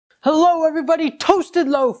Hello everybody, Toasted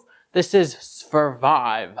Loaf! This is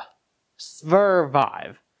Svrvive.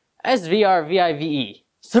 Svrvive. S-V-R-V-I-V-E.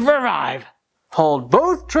 Svrvive! Hold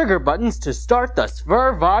both trigger buttons to start the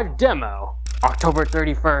Svrvive demo. October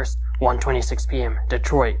 31st, 1:26 p.m.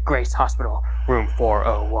 Detroit, Grace Hospital, room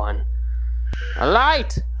 401. A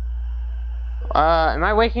light! Am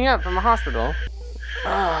I waking up from a hospital?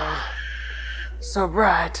 So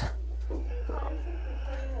bright.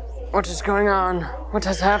 What is going on? What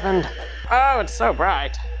has happened? Oh, it's so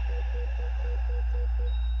bright.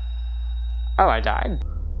 Oh, I died.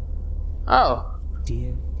 Oh.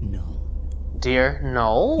 Dear Noel. Dear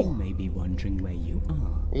Noel? You may be wondering where you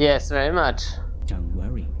are. Yes, very much. Don't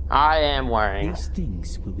worry. I am worrying. These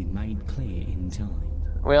things will be made clear in time.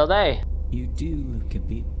 Will they? You do look a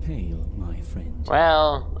bit pale, my friend.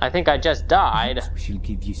 Well, I think I just died. Perhaps we should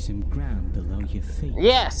give you some ground below your feet.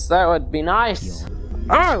 Yes, that would be nice.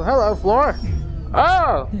 Oh, hello, floor.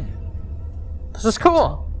 Oh! There. This is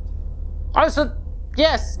cool. Oh, so,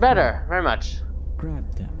 yes, better, very much.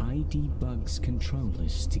 Grab the ID Bugs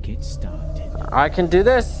controllers to get started. I can do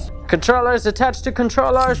this. Controllers attached to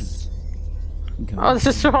controllers. Oh, this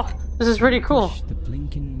is pretty cool. Push the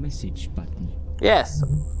blinking message button. Yes.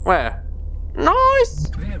 Where? Nice!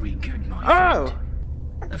 Very good, my Oh!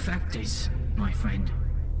 friend. The fact is, my friend,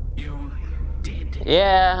 you're dead.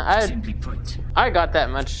 Yeah, Simply put, I got that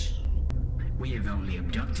much. we have only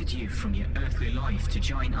abducted you from your earthly life to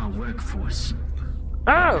join our workforce.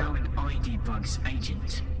 Oh! You're now an ID Bugs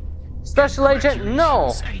agent. Special Agent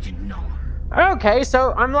Null. Congratulations, Agent Null. Okay,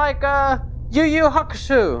 so I'm like, Yu Yu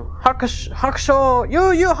Hakusho.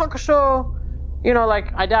 Yu Yu Hakusho. You know,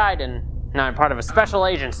 like, I died and now I'm part of a special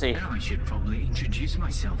agency. Then I should probably introduce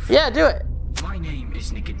myself. Yeah, do it. My name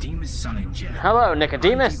is Nicodemus Sullinger. Hello,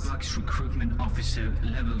 Nicodemus. ID Bugs Recruitment Officer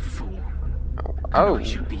Level 4. Oh, I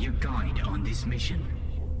should be your guide on this mission.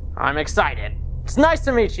 I'm excited. It's nice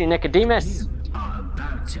to meet you, Nicodemus. You are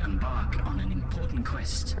about to embark on an important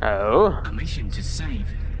quest. Oh, A mission to save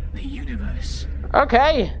the universe.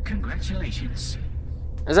 okay. Congratulations.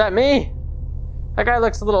 Is that me? That guy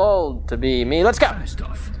looks a little old to be me. Let's go. First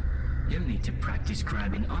off, you'll need to practice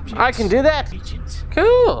grabbing objects. I can do that. Agent.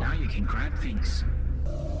 Cool. Now you can grab things.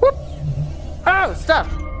 Whoop. Oh,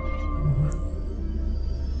 stuff.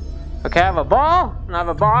 Okay, I have a ball and I have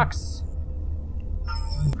a box.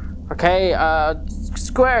 Okay,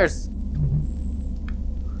 squares.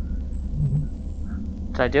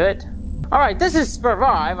 Did I do it? Alright, this is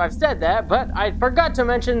Svrvive, I've said that, but I forgot to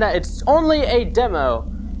mention that it's only a demo.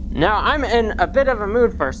 Now, I'm in a bit of a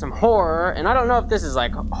mood for some horror, and I don't know if this is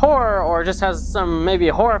like horror or just has some maybe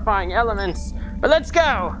horrifying elements, but let's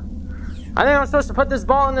go! I think I'm supposed to put this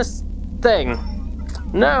ball in this thing.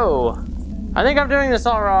 No. I think I'm doing this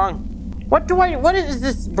all wrong. What is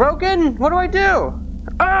this broken? What do I do?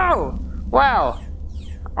 Oh! Wow.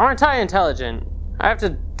 Aren't I intelligent? I have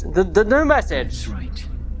to, the new message. That's right.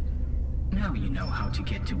 Now you know how to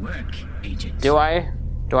get to work, Agent. Do I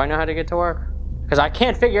know how to get to work? Because I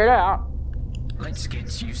can't figure it out. Let's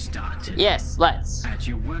get you started. Yes, let's. At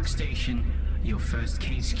your workstation, your first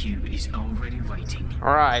case cube is already waiting.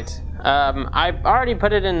 Alright. I already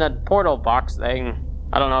put it in the portal box thing.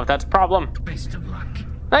 I don't know if that's a problem. Best of luck.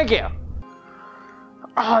 Thank you.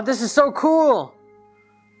 Oh, this is so cool.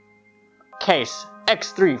 Case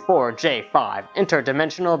X34J5,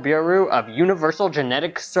 Interdimensional Bureau of Universal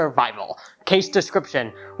Genetic Survival. Case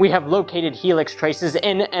description: we have located helix traces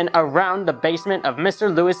in and around the basement of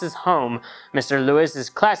Mr. Lewis's home. Mr. Lewis is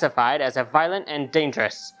classified as violent and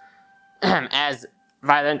dangerous.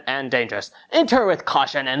 Enter with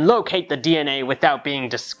caution and locate the DNA without being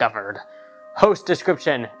discovered. Host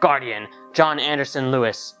description: Guardian, John Anderson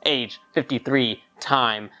Lewis, age 53,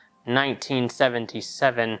 time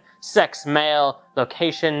 1977, sex male,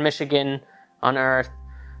 location Michigan, on Earth.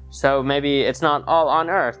 So maybe it's not all on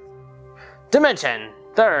Earth. Dimension,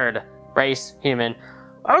 third, race, human.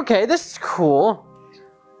 Okay, this is cool.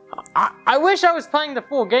 I wish I was playing the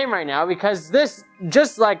full game right now because this,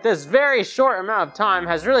 just like this very short amount of time,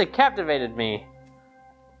 has really captivated me.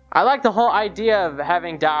 I like the whole idea of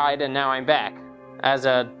having died and now I'm back as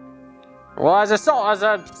a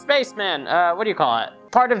spaceman. What do you call it?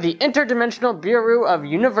 Part of the Interdimensional Bureau of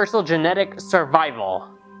Universal Genetic Survival.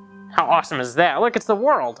 How awesome is that? Look, it's the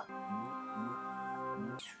world.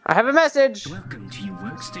 I have a message. Welcome to your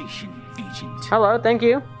workstation, Agent. Hello, thank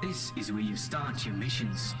you. This is where you start your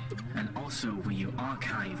missions, and also where you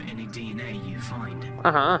archive any DNA you find.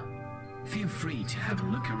 Uh-huh. Feel free to have a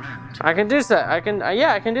look around. I can do that. I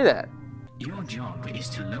can do that. Your job is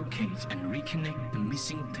to locate and reconnect the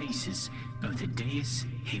missing pieces of the Deus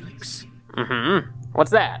Helix. Mm-hmm.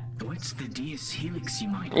 What's that? What's the Deus Helix, you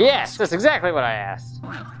might Yes, ask? that's exactly what I asked.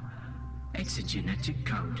 Well, it's a genetic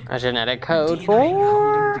code. A genetic code DNA for...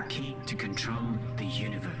 holding the key to control the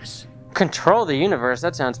universe. Control the universe,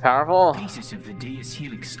 that sounds powerful. Pieces of the Deus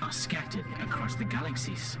Helix are scattered across the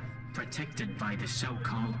galaxies, protected by the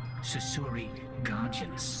so-called Susuri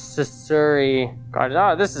Guardians. Susuri Guardians.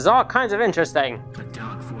 Oh, this is all kinds of interesting. The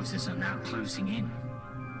dark forces are now closing in,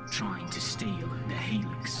 trying to steal the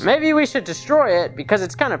Helix. Maybe we should destroy it because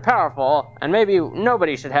it's kind of powerful, and maybe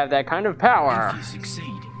nobody should have that kind of power. If you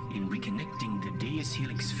succeed in reconnecting the Deus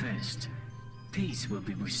Helix first, peace will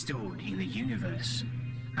be restored in the universe,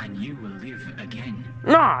 and you will live again.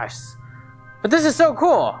 Nice! But this is so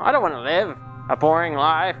cool. I don't want to live a boring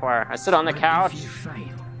life where I sit on the But couch. if you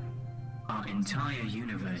fail, our entire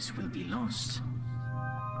universe will be lost,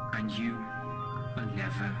 and you will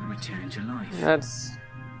never return to life. That's...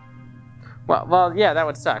 Well, yeah, that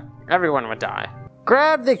would suck. Everyone would die.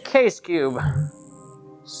 Grab the case cube.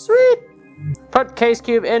 Sweet! Put case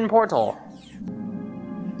cube in portal.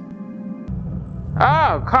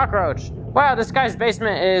 Oh, cockroach. Wow, this guy's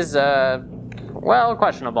basement is, well,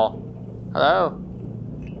 questionable. Hello?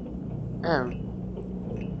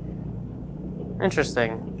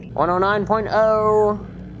 Interesting. 109.0.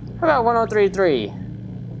 How about 103.3?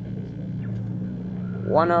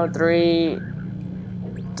 103...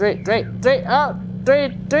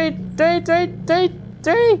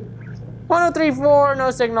 103.4, no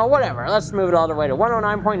signal, whatever. Let's move it all the way to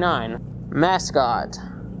 109.9. Mascot.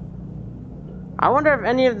 I wonder if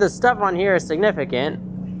any of the stuff on here is significant.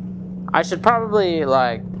 I should probably,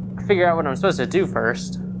 like, figure out what I'm supposed to do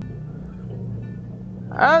first.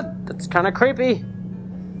 Oh, that's kind of creepy.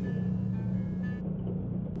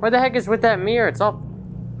 What the heck is with that mirror? It's all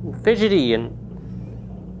fidgety and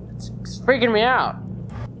it's freaking me out.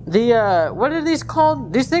 The, what are these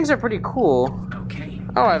called? These things are pretty cool. Okay.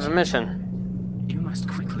 Oh, I have a mission. You must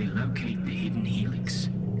quickly locate the hidden helix.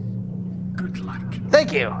 Good luck.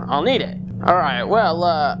 Thank you. I'll need it. All right. Well,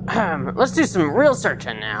 let's do some real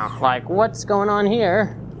searching now. Like, what's going on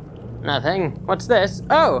here? Nothing. What's this?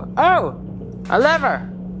 Oh, a lever.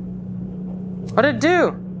 What'd it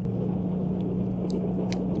do?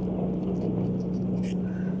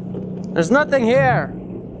 There's nothing here.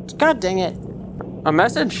 God dang it. A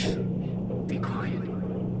message? Be quiet.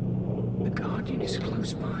 The Guardian is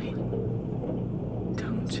close by.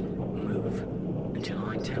 Don't move until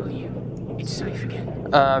I tell you it's safe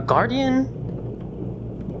again. Guardian?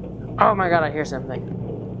 Oh my god, I hear something.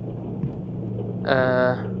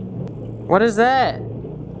 What is that?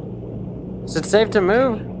 Is it safe to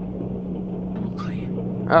move? All clear.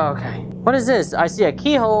 Oh, okay. What is this? I see a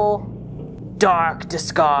keyhole. Dark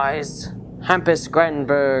disguise. Hampus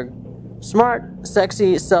Grandenberg. Smart,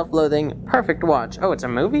 sexy, self-loathing, perfect watch. Oh, it's a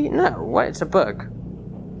movie? No, what? It's a book.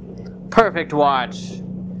 Perfect watch.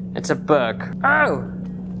 It's a book. Oh!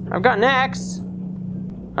 I've got an axe.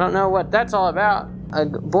 I don't know what that's all about. A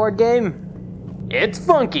board game? It's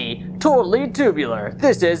funky. Totally tubular.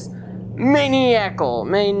 This is maniacal.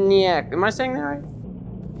 Maniac. Am I saying that right?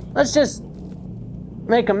 Let's just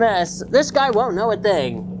make a mess. This guy won't know a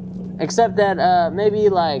thing. Except that, maybe,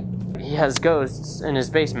 like, he has ghosts in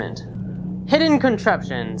his basement. Hidden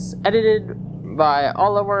Contraptions, edited by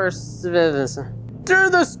Oliver Svrvive. Through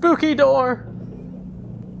the spooky door!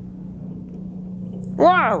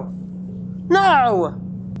 Wow! No!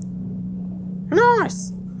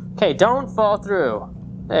 Nice! Okay, don't fall through.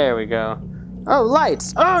 There we go. Oh,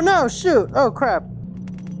 lights! Oh no, shoot! Oh crap.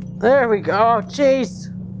 There we go. Oh, jeez!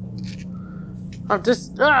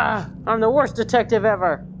 I'm the worst detective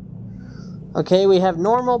ever. Okay, we have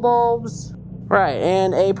normal bulbs. Right,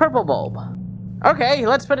 and a purple bulb. Okay,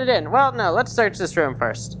 let's put it in. Well, no, let's search this room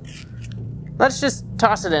first. Let's just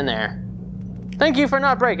toss it in there. Thank you for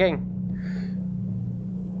not breaking.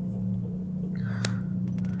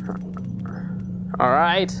 All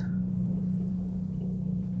right.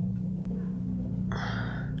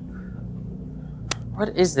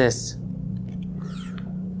 What is this?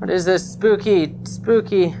 What is this spooky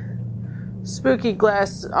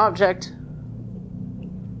glass object?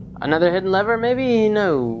 Another hidden lever, maybe?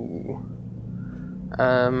 No.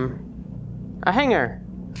 A hanger.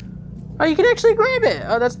 Oh, you can actually grab it.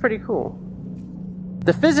 Oh, that's pretty cool.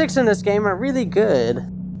 The physics in this game are really good.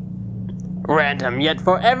 Random yet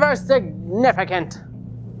forever significant.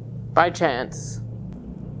 By chance.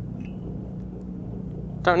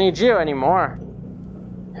 Don't need you anymore.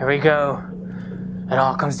 Here we go. It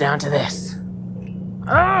all comes down to this.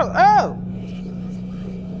 Oh!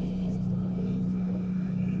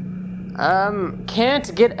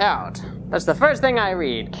 Can't get out. That's the first thing I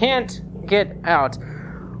read. Can't get out.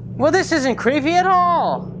 Well, this isn't creepy at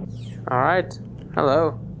all. Alright,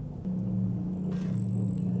 hello.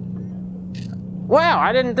 Wow,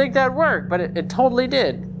 I didn't think that'd work, but it totally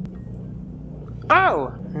did.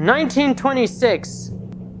 Oh, 1926.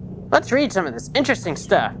 Let's read some of this interesting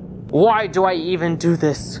stuff. Why do I even do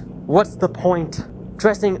this? What's the point?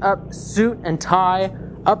 Dressing up, suit and tie,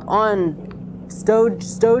 up on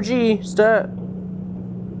stogie.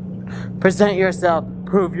 Present yourself,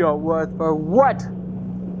 prove your worth for what?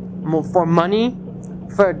 For money?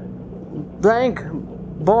 For blank,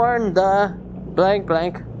 born the blank,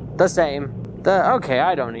 the same. Okay,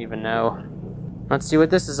 I don't even know. Let's see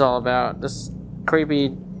what this is all about. This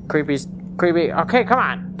creepy. Okay, come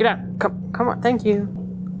on, get up. Come on, thank you.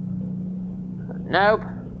 Nope.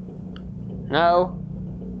 No.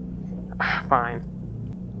 Fine.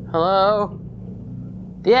 Hello?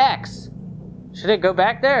 The X. Should it go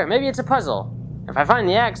back there? Maybe it's a puzzle. If I find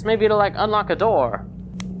the X, maybe it'll like unlock a door.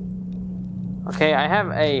 Okay, I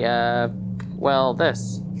have a, well,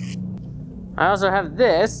 this. I also have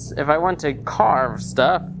this if I want to carve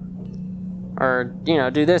stuff. Or, you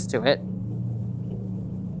know, do this to it.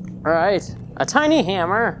 Alright, a tiny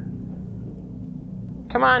hammer.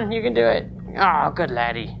 Come on, you can do it. Oh, good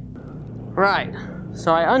laddie. Right,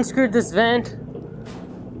 so I unscrewed this vent.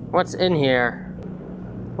 What's in here?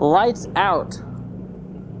 Lights out.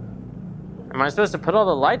 Am I supposed to put all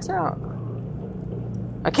the lights out?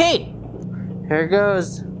 A key! Here it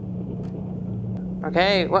goes.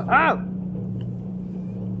 Okay, what? Oh!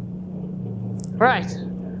 Right.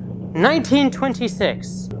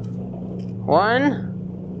 1926.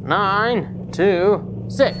 1, 9, 2,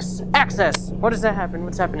 6. Access! What does that happen?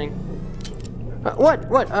 What's happening? What?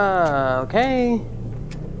 Okay.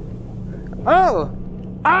 Oh!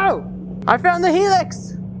 I found the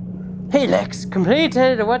helix! Helix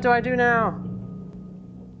completed! What do I do now?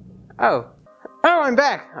 Oh, I'm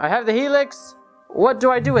back! I have the helix. What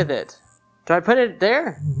do I do with it? Do I put it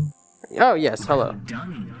there? Oh, yes, hello. Well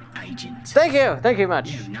done, Agent. Thank you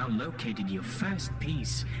much. You've now located your first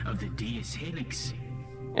piece of the Deus Helix.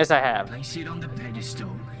 Yes, I have. Place it on the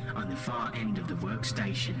pedestal on the far end of the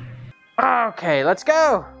workstation. Okay, let's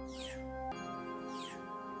go!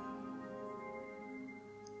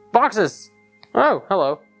 Boxes! Oh,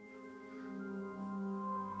 hello.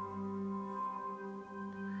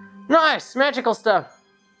 Nice! Magical stuff!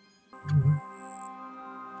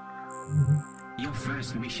 Your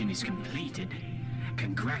first mission is completed.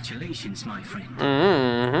 Congratulations, my friend.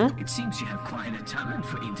 Mm-hmm. It seems you have quite a talent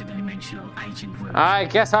for interdimensional agent work. I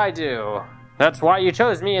guess I do. That's why you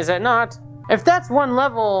chose me, is it not? If that's one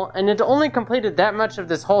level, and it only completed that much of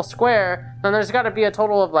this whole square, then there's gotta be a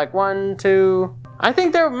total of like 1, 2... I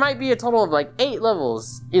think there might be a total of like 8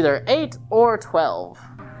 levels. Either 8 or 12.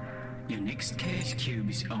 Your next cache cube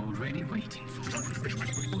is already waiting for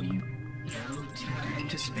you. No time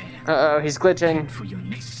to spare. Uh-oh, he's glitching. For your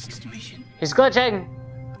next mission. He's glitching!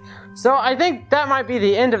 So I think that might be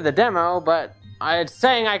the end of the demo, but it's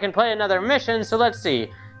saying I can play another mission, so let's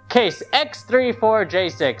see. Case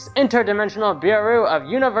X34J6, Interdimensional Bureau of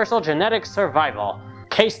Universal Genetic Survival.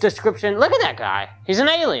 Case description, look at that guy, he's an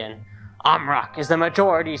alien. Amrak is the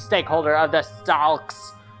majority stakeholder of the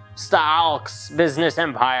Stalks business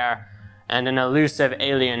empire, and an elusive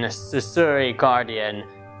alien Susuri Guardian.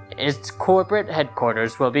 Its corporate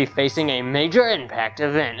headquarters will be facing a major impact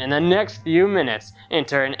event in the next few minutes.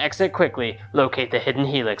 Enter and exit quickly. Locate the hidden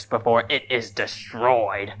helix before it is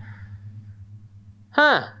destroyed.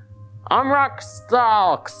 Huh. Amrak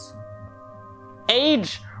Stalks.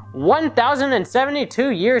 Age 1,072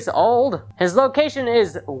 years old. His location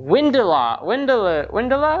is Windela.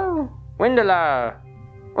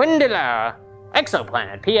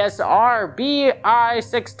 Exoplanet. PSR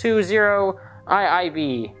BI620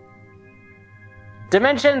 IIB.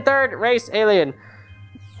 Dimension 3rd race alien.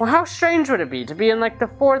 Well, how strange would it be to be in like the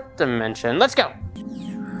 4th dimension? Let's go.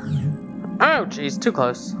 Oh, geez, too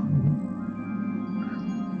close.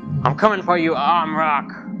 I'm coming for you, Amrak.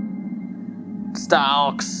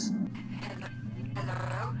 Stalks.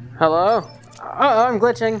 Hello? Oh, I'm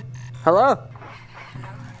glitching. Hello?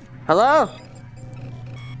 Hello?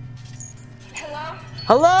 Hello?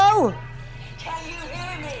 Hello? Can you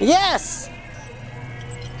hear me? Yes!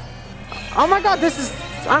 Oh my god,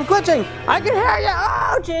 I'm glitching! I can hear you!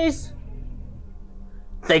 Oh, jeez!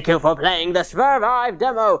 Thank you for playing the Svrvive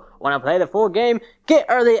demo. Want to play the full game? Get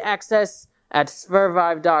early access at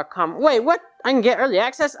svrvive.com. Wait, what? I can get early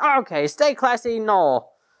access? Oh, okay, stay classy,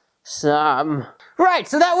 Noel. Right,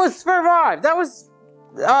 so that was Svrvive. That was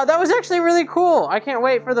actually really cool. I can't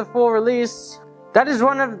wait for the full release. That is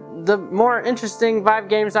one of the more interesting Vive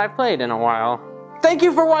games I've played in a while. Thank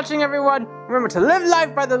you for watching, everyone. Remember to live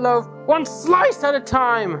life by the loaf, one slice at a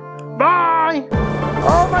time. Bye!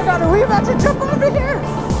 Oh my god, are we about to jump over here?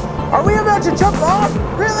 Are we about to jump off?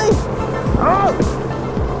 Really? Oh!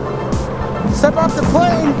 Step off the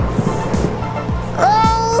plane.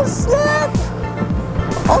 Oh, snap!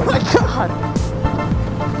 Oh my god!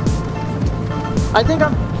 I think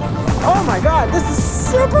I'm... Oh my god, this is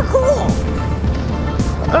super cool!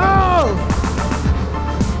 Oh!